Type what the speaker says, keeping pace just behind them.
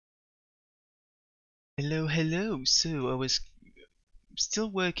Hello. So I was still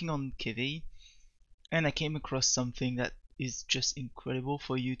working on Kivy, and I came across something that is just incredible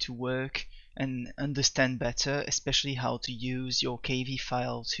for you to work and understand better, especially how to use your Kivy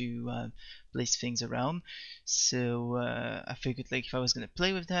file to place things around. So I figured, like, if I was gonna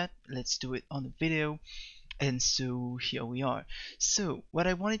play with that, let's do it on a video. And so here we are. So what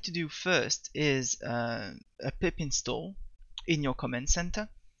I wanted to do first is a pip install in your command center,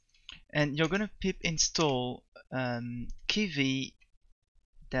 and you're gonna pip install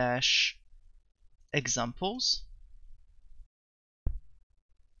Kivy-examples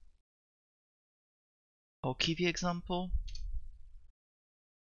or Kivy-example.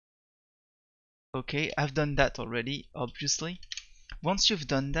 Okay, I've done that already, obviously. Once you've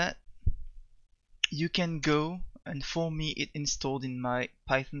done that, you can go, and for me it installed in my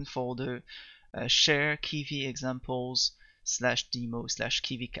Python folder, share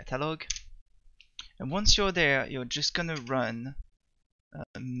Kivy-examples/demo/Kivy catalog. And once you're there, you're just gonna run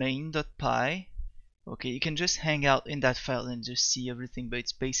main.py. Okay, you can just hang out in that file and just see everything, but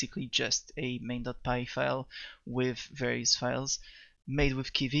it's basically just a main.py file with various files made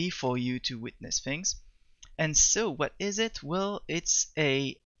with Kivy for you to witness things. And so what is it? Well, it's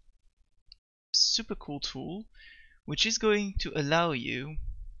a super cool tool which is going to allow you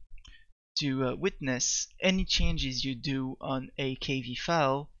to witness any changes you do on a Kivy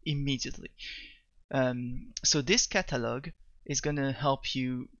file immediately. So this catalog is going to help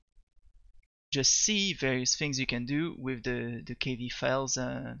you just see various things you can do with the Kivy files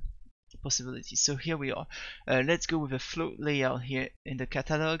possibilities. So here we are. Let's go with a float layout here in the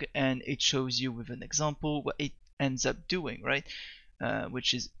catalog, and it shows you with an example what it ends up doing, right?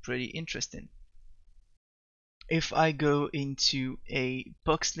 Which is pretty interesting. If I go into a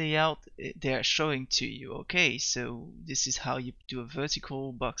box layout, they're showing to you, okay, so this is how you do a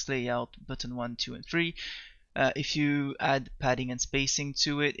vertical box layout, button 1, 2, and 3. If you add padding and spacing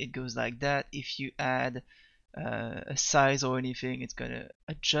to it, it goes like that. If you add a size or anything, it's gonna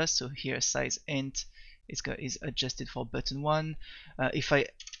adjust. So here, size int is adjusted for button 1. If I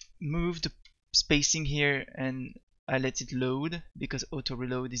move the spacing here and I let it load because auto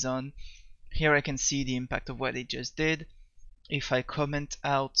reload is on, here I can see the impact of what it just did. If I comment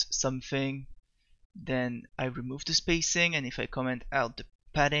out something, then I remove the spacing, and if I comment out the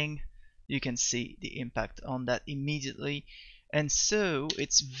padding, you can see the impact on that immediately. And so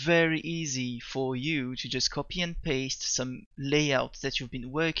it's very easy for you to just copy and paste some layouts that you've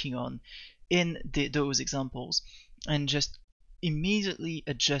been working on in those examples and just immediately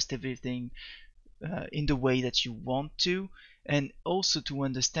adjust everything in the way that you want to, and also to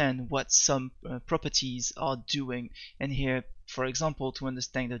understand what some properties are doing. And here, for example, to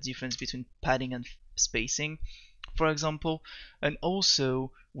understand the difference between padding and spacing, for example, and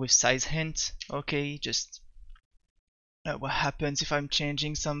also with size hint, okay, just what happens if I'm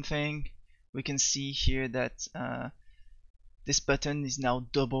changing something. We can see here that this button is now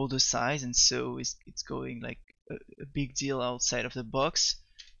double the size, and so it's going like a big deal outside of the box.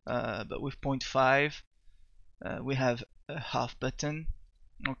 But with 0.5 we have a half button.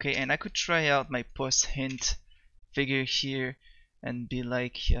 Okay, and I could try out my post hint figure here and be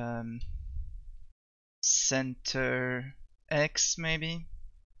like center X maybe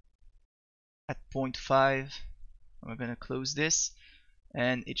at 0.5. We're gonna close this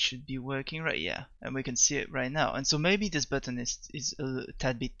and it should be working, right? Yeah, and we can see it right now. And so maybe this button is a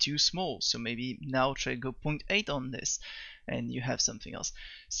tad bit too small, so maybe now try to go 0.8 on this and you have something else.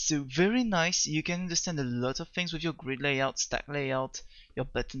 So very nice. You can understand a lot of things with your grid layout, stack layout, your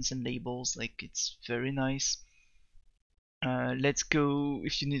buttons and labels. Like, it's very nice. Let's go,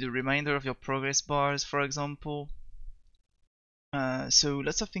 if you need a reminder of your progress bars, for example. So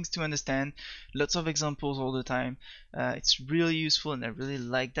lots of things to understand, lots of examples all the time. It's really useful, and I really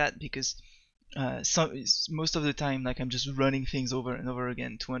like that because most of the time, like, I'm just running things over and over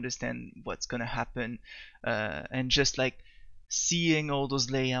again to understand what's gonna happen, and just like seeing all those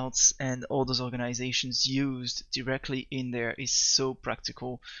layouts and all those organizations used directly in there is so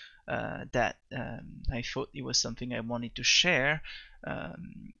practical that I thought it was something I wanted to share.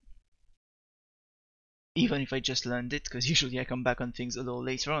 Even if I just learned it, because usually I come back on things a little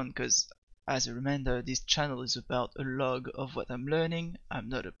later on, because as a reminder, this channel is about a log of what I'm learning. I'm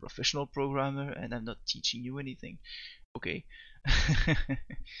not a professional programmer and I'm not teaching you anything, okay?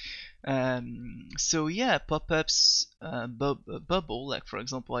 So yeah, pop-ups, bubble, like for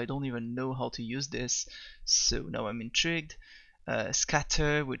example, I don't even know how to use this, so now I'm intrigued.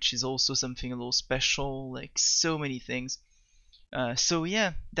 Scatter, which is also something a little special, like so many things. So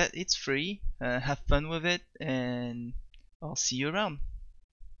yeah, it's free. Have fun with it, and I'll see you around.